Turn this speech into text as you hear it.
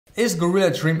Is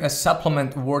Gorilla Dream a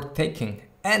supplement worth taking?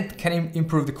 And can it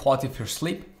improve the quality of your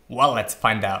sleep? Well, let's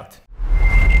find out.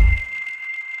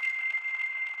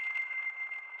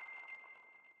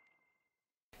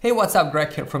 Hey, what's up?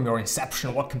 Greg here from your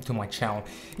Inception. Welcome to my channel.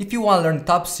 If you want to learn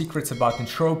top secrets about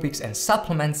nootropics and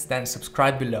supplements, then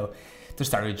subscribe below to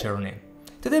start your journey.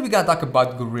 Today we're gonna talk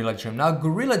about Gorilla Dream. Now,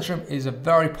 Gorilla Dream is a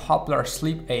very popular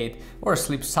sleep aid or a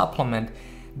sleep supplement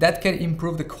that can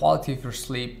improve the quality of your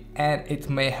sleep, and it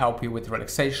may help you with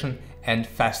relaxation and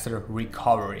faster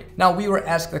recovery. Now, we were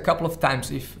asked a couple of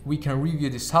times if we can review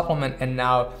this supplement, and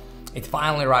now it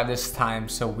finally arrived this time,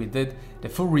 so we did the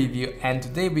full review. And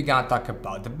today we're gonna talk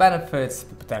about the benefits,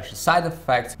 the potential side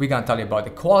effects, we're gonna tell you about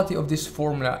the quality of this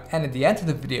formula, and at the end of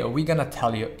the video we're gonna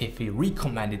tell you if we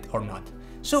recommend it or not.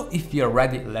 So if you're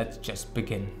ready, let's just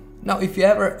begin. Now, if you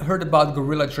ever heard about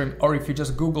Gorilla Dream, or if you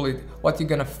just Google it, what you're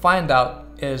gonna find out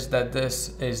is that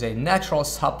this is a natural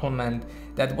supplement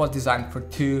that was designed for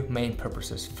two main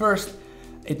purposes. First,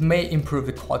 it may improve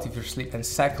the quality of your sleep, and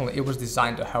secondly, it was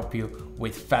designed to help you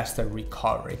with faster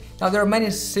recovery. Now, there are many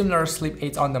similar sleep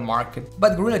aids on the market,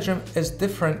 but Gorilla Dream is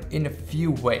different in a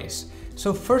few ways.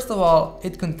 So first of all,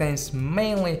 it contains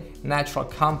mainly natural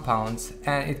compounds,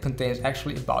 and it contains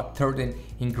actually about 13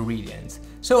 ingredients.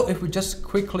 So if we just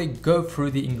quickly go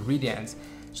through the ingredients,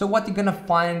 so what you're gonna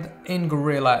find in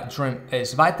Gorilla Dream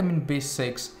is vitamin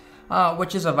B6,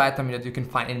 which is a vitamin that you can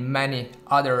find in many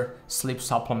other sleep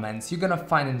supplements. You're gonna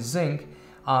find in zinc,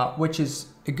 which is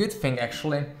a good thing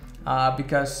actually,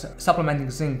 because supplementing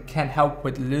zinc can help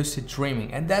with lucid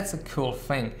dreaming, and that's a cool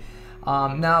thing.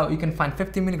 Now you can find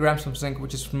 50 milligrams of zinc,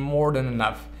 which is more than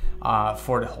enough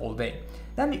for the whole day.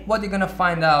 Then what you're gonna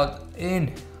find out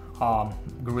in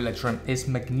Gorilla Dream is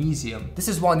magnesium. This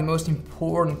is one of the most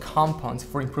important compounds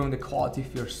for improving the quality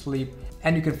of your sleep,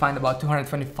 and you can find about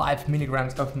 225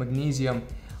 milligrams of magnesium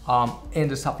in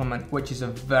the supplement, which is a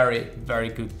very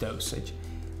good dosage.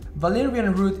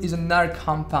 Valerian root is another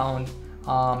compound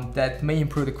that may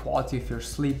improve the quality of your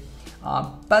sleep.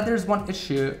 But there's one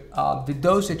issue. The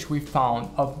dosage we found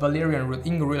of valerian root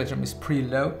in Gorilla Dream is pretty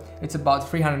low. It's about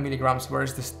 300 milligrams,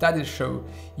 whereas the studies show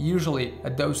usually a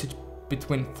dosage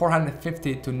between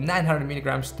 450 to 900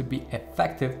 milligrams to be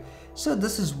effective. So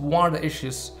this is one of the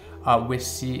issues we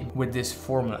see with this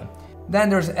formula. Then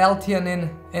there's L-theanine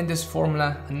in this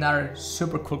formula, another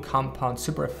super cool compound,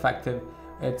 super effective.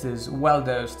 It is well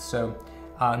dosed, so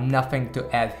nothing to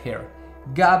add here.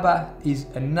 GABA is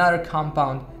another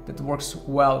compound that works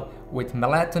well with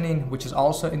melatonin, which is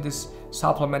also in this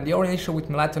supplement. The only issue with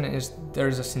melatonin is there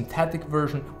is a synthetic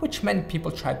version, which many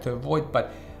people try to avoid,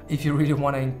 but if you really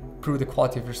want to improve the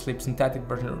quality of your sleep, synthetic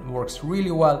version works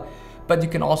really well. But you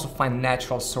can also find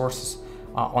natural sources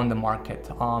on the market.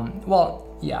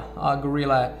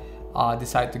 Gorilla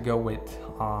decided to go with,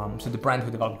 so the brand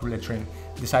who developed Gorilla Dream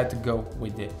decided to go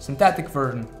with the synthetic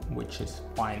version, which is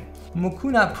fine.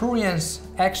 Mucuna pruriens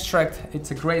extract,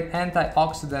 it's a great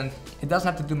antioxidant. It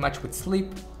doesn't have to do much with sleep,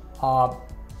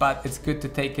 but it's good to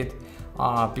take it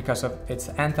because of its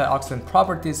antioxidant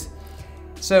properties.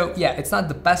 So yeah, it's not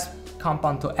the best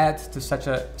compound to add to such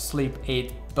a sleep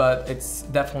aid, but it's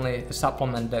definitely a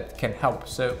supplement that can help.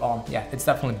 So yeah, it's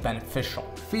definitely beneficial.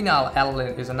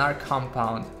 Phenylalanine is another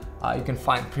compound. You can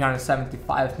find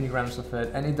 375 milligrams of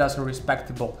it, and it does a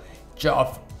respectable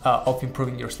job of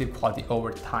improving your sleep quality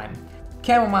over time.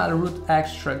 Chamomile root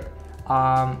extract,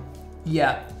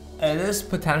 yeah, it is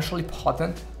potentially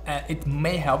potent, and it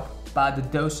may help, but the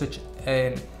dosage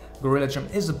in Gorilla Dream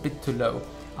is a bit too low,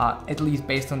 at least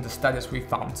based on the studies we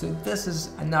found. So this is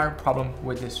another problem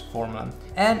with this formula.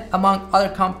 And among other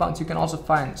compounds, you can also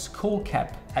find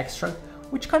skullcap extract,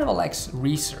 which kind of lacks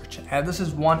research, and this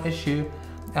is one issue.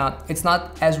 It's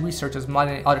not as researched as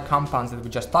many other compounds that we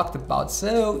just talked about,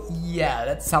 so yeah,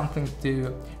 that's something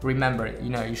to remember. You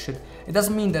know, you should. It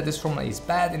doesn't mean that this formula is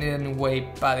bad in any way,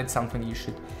 but it's something you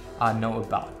should know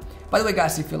about. By the way,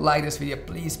 guys, if you like this video,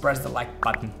 please press the like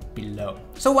button below.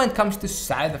 So when it comes to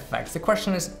side effects, the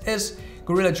question is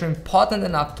Gorilla Dream potent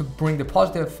enough to bring the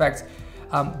positive effects,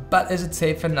 but is it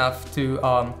safe enough to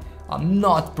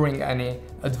not bring any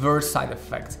adverse side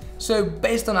effects? So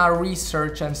based on our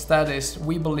research and studies,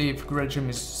 we believe Gorilla Dream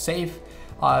is safe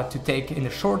to take in the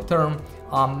short term.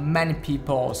 Many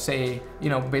people say, you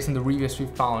know, based on the reviews we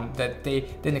found, that they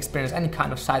didn't experience any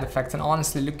kind of side effects, and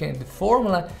honestly, looking at the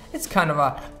formula, it's kind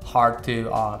of hard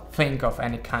to think of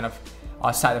any kind of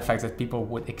side effects that people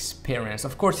would experience.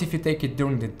 Of course, if you take it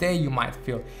during the day, you might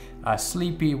feel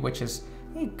sleepy, which is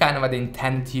kind of the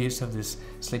intended use of this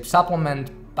sleep supplement,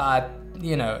 but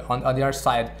you know, on the other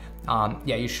side,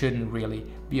 yeah, you shouldn't really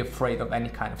be afraid of any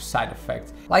kind of side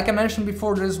effect. Like I mentioned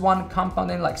before, there's one compound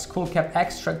in like skullcap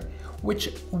extract,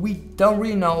 which we don't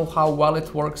really know how well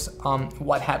it works,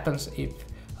 what happens if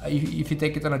you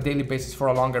take it on a daily basis for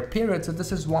a longer period. So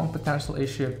this is one potential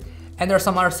issue. And there are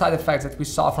some other side effects that we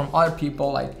saw from other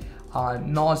people, like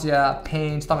nausea,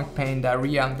 pain, stomach pain,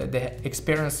 diarrhea that they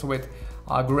experienced with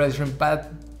gorilla gym.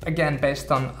 But again,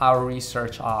 based on our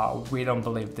research, we don't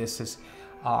believe this is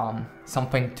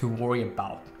something to worry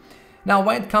about. Now,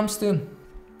 when it comes to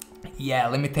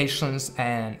limitations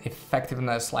and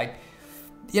effectiveness, like,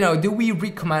 do we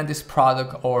recommend this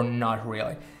product or not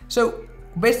really? So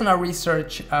based on our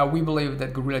research, we believe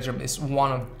that Gorilla Gym is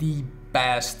one of the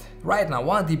best, right now,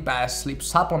 one of the best sleep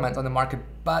supplements on the market,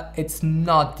 but it's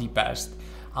not the best.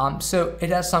 So it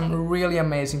has some really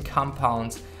amazing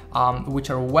compounds which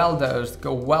are well dosed,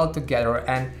 go well together,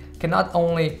 and can not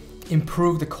only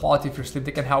improve the quality of your sleep,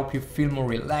 they can help you feel more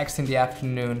relaxed in the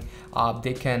afternoon,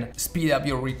 they can speed up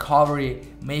your recovery,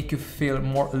 make you feel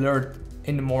more alert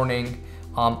in the morning,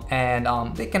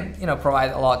 and they can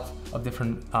provide a lot of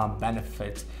different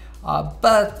benefits.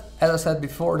 But as I said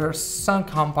before, there are some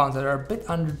compounds that are a bit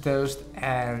underdosed,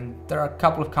 and there are a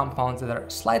couple of compounds that are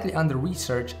slightly under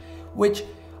research, which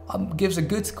gives a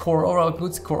good score, overall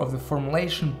good score of the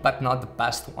formulation, but not the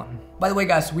best one. By the way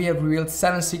guys, we have revealed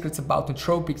 7 secrets about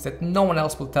nootropics that no one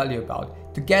else will tell you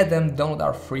about. To get them, download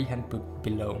our free handbook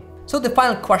below. So the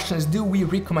final question is, do we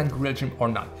recommend Gorilla Gym or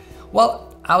not?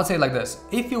 Well, I would say like this: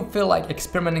 if you feel like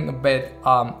experimenting a bit,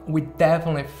 we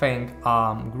definitely think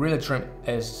Gorilla Gym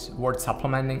is worth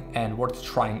supplementing and worth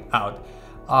trying out.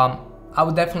 I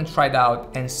would definitely try it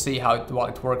out and see how well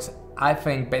it works. I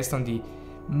think based on the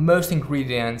most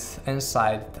ingredients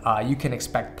inside, you can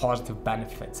expect positive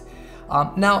benefits.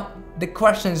 Now, the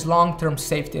question is long-term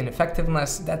safety and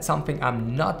effectiveness. That's something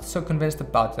I'm not so convinced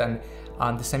about, and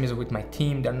the same is with my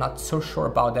team. They're not so sure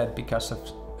about that because of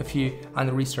a few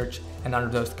under research and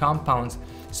underdosed compounds.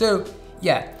 So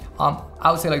yeah,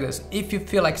 I would say like this: if you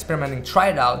feel like experimenting, try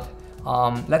it out.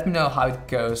 Let me know how it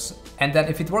goes, and then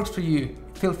if it works for you,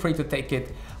 feel free to take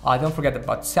it. Don't forget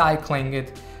about cycling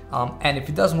it. And if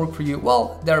it doesn't work for you,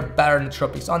 well, there are better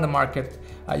nootropics on the market.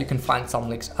 You can find some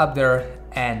links up there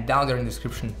and down there in the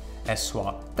description as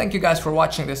well. Thank you guys for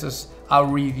watching. This is our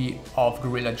review of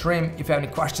Gorilla Gym. If you have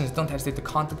any questions, don't hesitate to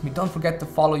contact me. Don't forget to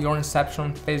follow Your Inception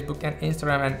on Facebook and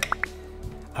Instagram, and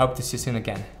I hope to see you soon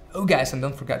again. Oh guys, and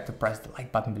don't forget to press the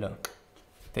like button below.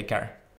 Take care.